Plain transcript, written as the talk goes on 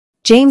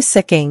James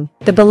Sikking,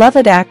 the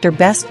beloved actor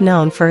best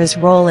known for his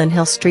role in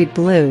Hill Street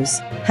Blues,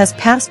 has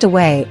passed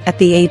away at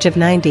the age of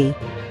 90.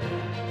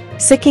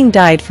 Sikking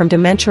died from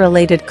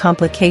dementia-related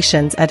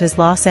complications at his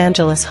Los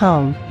Angeles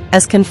home,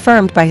 as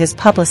confirmed by his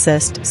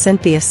publicist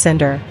Cynthia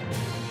Synder.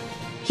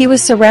 He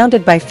was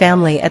surrounded by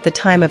family at the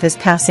time of his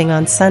passing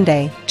on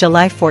Sunday,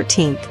 July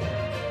 14.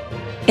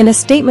 In a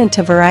statement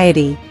to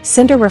Variety,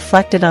 Synder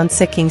reflected on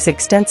Sikking's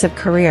extensive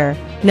career,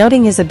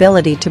 noting his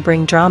ability to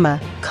bring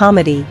drama,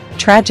 comedy,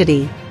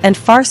 tragedy, and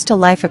farce to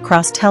life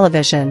across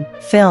television,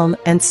 film,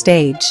 and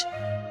stage.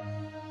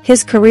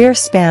 His career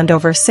spanned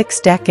over 6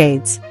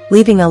 decades,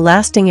 leaving a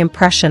lasting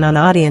impression on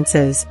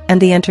audiences and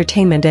the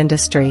entertainment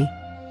industry.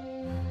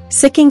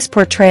 Sikking's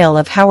portrayal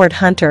of Howard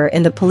Hunter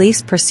in the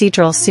police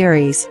procedural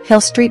series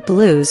Hill Street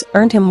Blues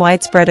earned him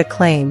widespread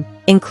acclaim,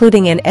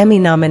 including an Emmy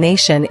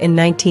nomination in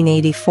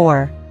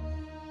 1984.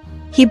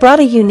 He brought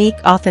a unique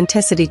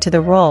authenticity to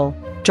the role,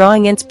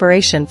 drawing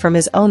inspiration from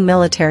his own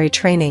military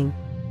training.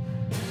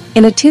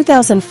 In a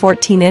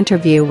 2014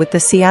 interview with the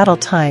Seattle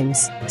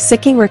Times,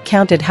 Sikking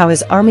recounted how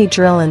his Army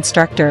drill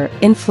instructor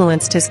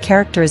influenced his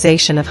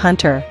characterization of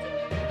Hunter.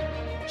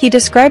 He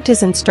described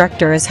his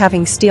instructor as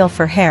having steel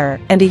for hair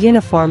and a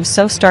uniform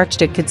so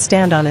starched it could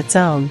stand on its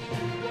own.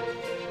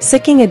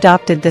 Sikking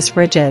adopted this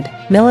rigid,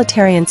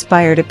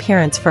 military-inspired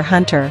appearance for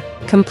Hunter,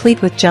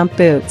 complete with jump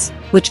boots,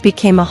 which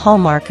became a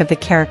hallmark of the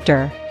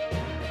character.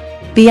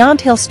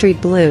 Beyond Hill Street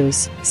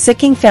Blues,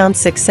 Sikking found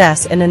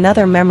success in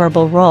another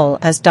memorable role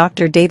as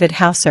Dr. David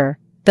Howser,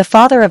 the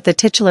father of the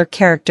titular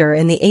character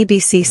in the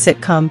ABC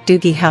sitcom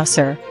Doogie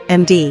Howser,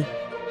 MD.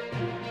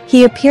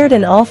 He appeared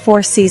in all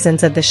 4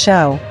 seasons of the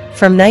show,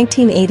 from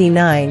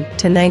 1989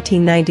 to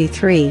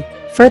 1993,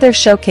 further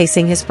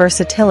showcasing his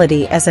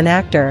versatility as an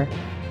actor.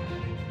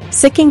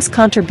 Sikking's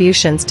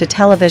contributions to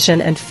television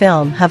and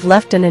film have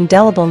left an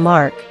indelible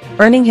mark,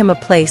 earning him a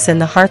place in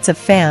the hearts of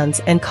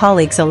fans and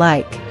colleagues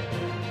alike.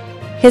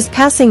 His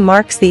passing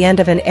marks the end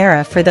of an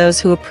era for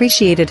those who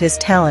appreciated his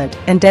talent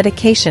and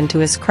dedication to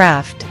his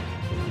craft.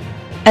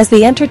 As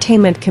the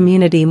entertainment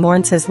community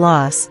mourns his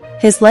loss,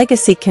 his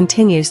legacy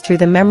continues through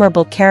the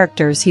memorable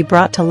characters he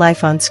brought to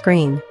life on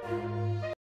screen.